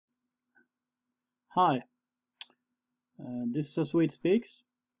Hi, this is a Swede Speaks.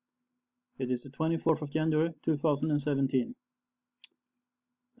 It is the 24th of January 2017,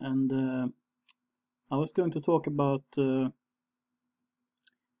 and I was going to talk about, the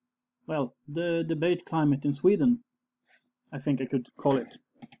debate climate in Sweden, I think I could call it.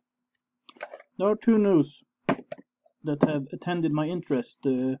 There are two news that have attended my interest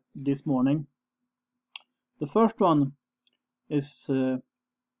this morning. The first one is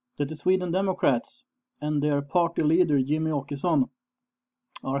that the Sweden Democrats and their party leader Jimmy Åkesson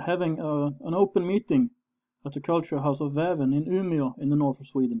are having an open meeting at the Culture House of Väven in Umeå in the north of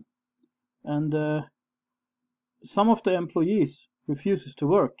Sweden. And some of the employees refuses to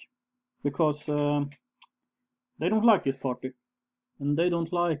work because they don't like this party. And they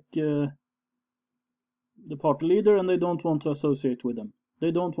don't like the party leader, and they don't want to associate with them.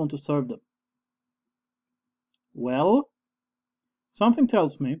 They don't want to serve them. Well, something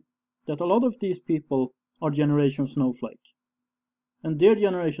tells me that a lot of these people are Generation Snowflake. And dear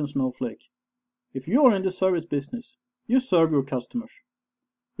Generation Snowflake, if you are in the service business, you serve your customers.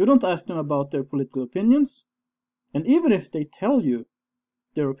 You don't ask them about their political opinions, and even if they tell you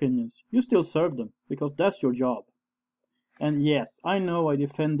their opinions, you still serve them, because that's your job. And yes, I know I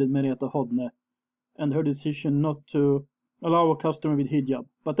defended Merete Hodne and her decision not to allow a customer with hijab,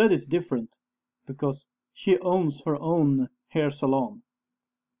 but that is different, because she owns her own hair salon.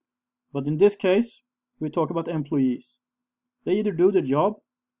 But in this case, we talk about employees. They either do the job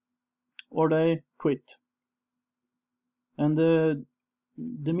or they quit. And the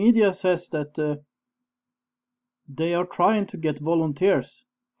media says that they are trying to get volunteers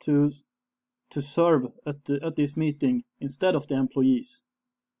to serve at this meeting instead of the employees.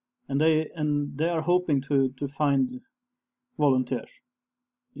 And they are hoping to find volunteers.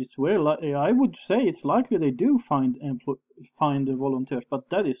 It's very I would say it's likely they do find the volunteers, but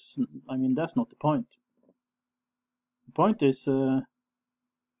that's not the point. The point is,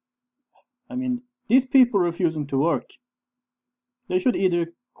 these people refusing to work, they should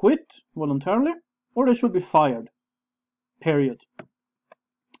either quit voluntarily or they should be fired. Period.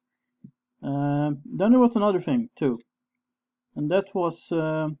 Then there was another thing too, and that was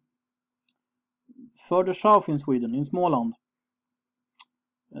further south in Sweden, in Småland.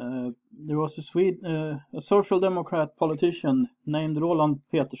 There was a social democrat politician named Roland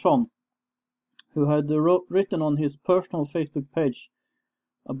Peterson who had written on his personal Facebook page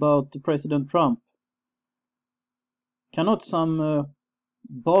about President Trump. Cannot some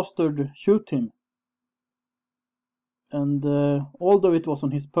bastard shoot him? And although it was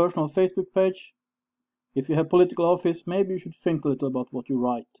on his personal Facebook page, if you have political office, maybe you should think a little about what you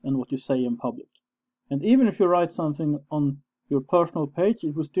write and what you say in public. And even if you write something on your personal page,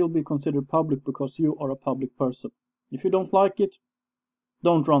 it will still be considered public because you are a public person. If you don't like it,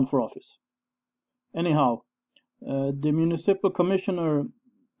 don't run for office. Anyhow, the municipal commissioner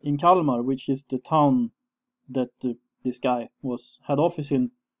in Kalmar, which is the town that this guy had office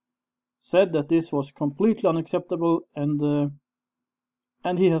in, said that this was completely unacceptable, and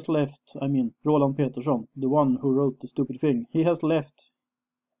he has left. Roland Peterson, the one who wrote the stupid thing, he has left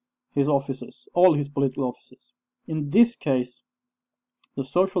his offices, all his political offices. In this case, the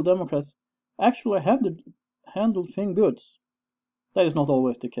Social Democrats actually handled things good. That is not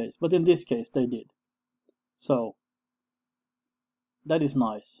always the case, but in this case they did. So that is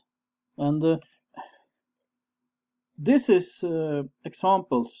nice. And this is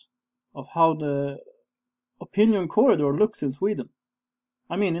examples of how the opinion corridor looks in Sweden.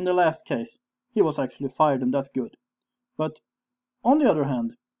 In the last case, he was actually fired, and that's good. But on the other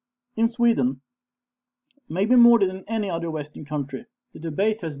hand, in Sweden, maybe more than in any other Western country, the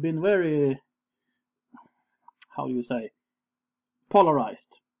debate has been very,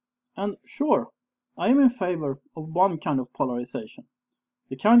 polarized. And sure, I am in favor of one kind of polarization.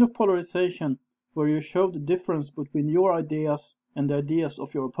 The kind of polarization where you show the difference between your ideas and the ideas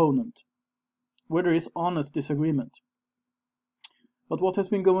of your opponent, where there is honest disagreement. But what has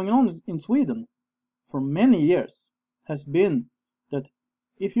been going on in Sweden for many years has been that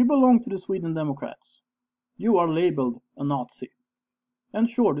if you belong to the Sweden Democrats, you are labeled a Nazi. And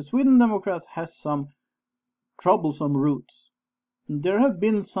sure, the Sweden Democrats has some troublesome roots. And there have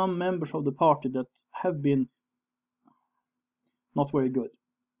been some members of the party that have been not very good.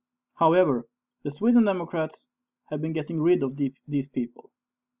 However, the Sweden Democrats have been getting rid of these people.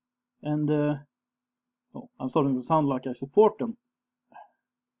 And I'm starting to sound like I support them.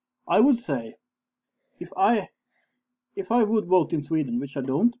 I would say, if I would vote in Sweden, which I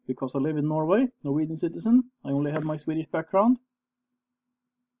don't, because I live in Norway, Norwegian citizen, I only have my Swedish background.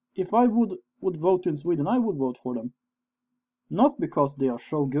 If I would vote in Sweden, I would vote for them. Not because they are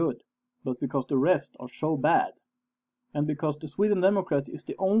so good, but because the rest are so bad, and because the Sweden Democrats is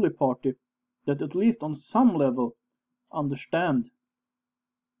the only party that at least on some level understand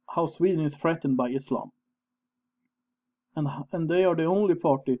how Sweden is threatened by Islam. And they are the only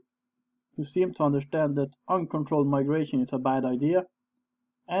party who seem to understand that uncontrolled migration is a bad idea,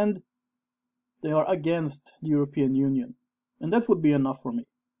 and they are against the European Union. And that would be enough for me.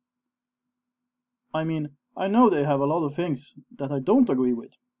 I mean, I know they have a lot of things that I don't agree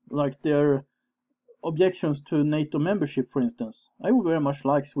with, like their objections to NATO membership, for instance. I would very much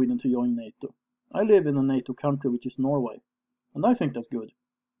like Sweden to join NATO. I live in a NATO country, which is Norway, and I think that's good.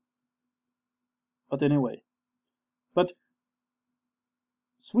 But anyway. But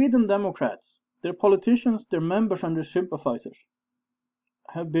Sweden Democrats, their politicians, their members and their sympathizers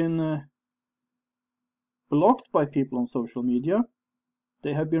have been blocked by people on social media.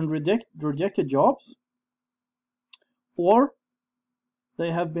 They have been rejected jobs, or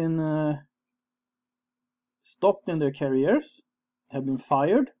they have been stopped in their careers, have been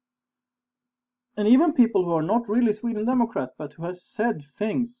fired, and even people who are not really Sweden Democrats but who have said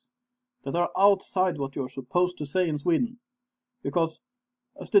things that are outside what you're supposed to say in Sweden. Because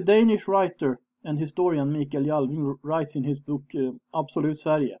as the Danish writer and historian Mikael Jalving writes in his book Absolut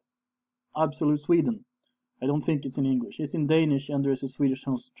Sverige, Absolute Sweden, I don't think it's in English, it's in Danish and there is a Swedish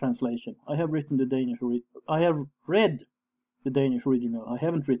translation. I have read the Danish original, I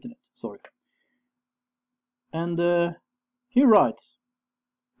haven't written it, sorry. And he writes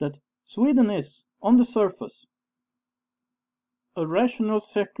that Sweden is, on the surface, a rational,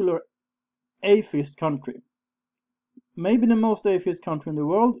 secular, atheist country. Maybe the most atheist country in the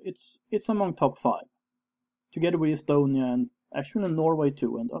world. It's among top 5, together with Estonia and actually Norway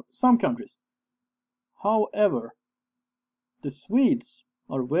too, and some countries. However, the Swedes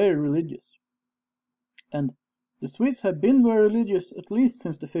are very religious, and the Swedes have been very religious at least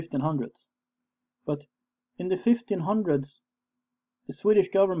since the 1500s. But in the 1500s, the Swedish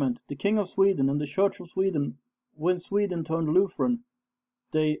government, the King of Sweden and the Church of Sweden, when Sweden turned Lutheran,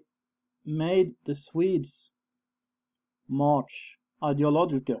 they made the Swedes march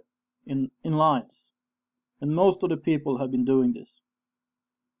ideologically in lines. And most of the people have been doing this.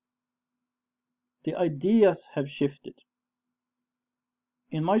 The ideas have shifted.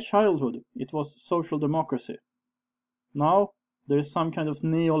 In my childhood, it was social democracy. Now, there is some kind of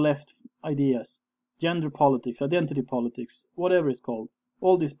neo-left ideas. Gender politics, identity politics, whatever it's called.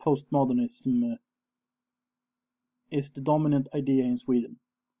 All this postmodernism is the dominant idea in Sweden.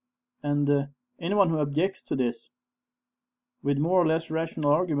 And anyone who objects to this with more or less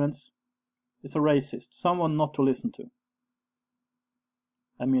rational arguments is a racist, someone not to listen to.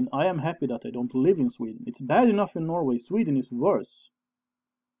 I mean, I am happy that I don't live in Sweden. It's bad enough in Norway. Sweden is worse.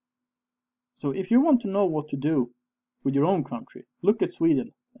 So if you want to know what to do with your own country, look at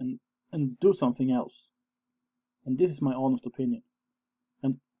Sweden and do something else. And this is my honest opinion.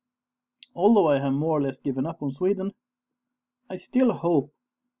 And although I have more or less given up on Sweden, I still hope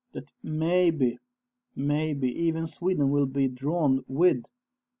that maybe even Sweden will be drawn with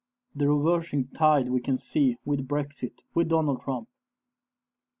the reversing tide we can see with Brexit, with Donald Trump,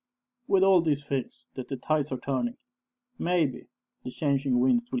 with all these things, that the tides are turning. Maybe the changing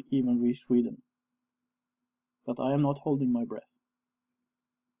winds will even reach Sweden. But I am not holding my breath.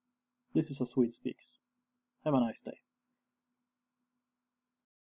 This is a Swede Speaks. Have a nice day.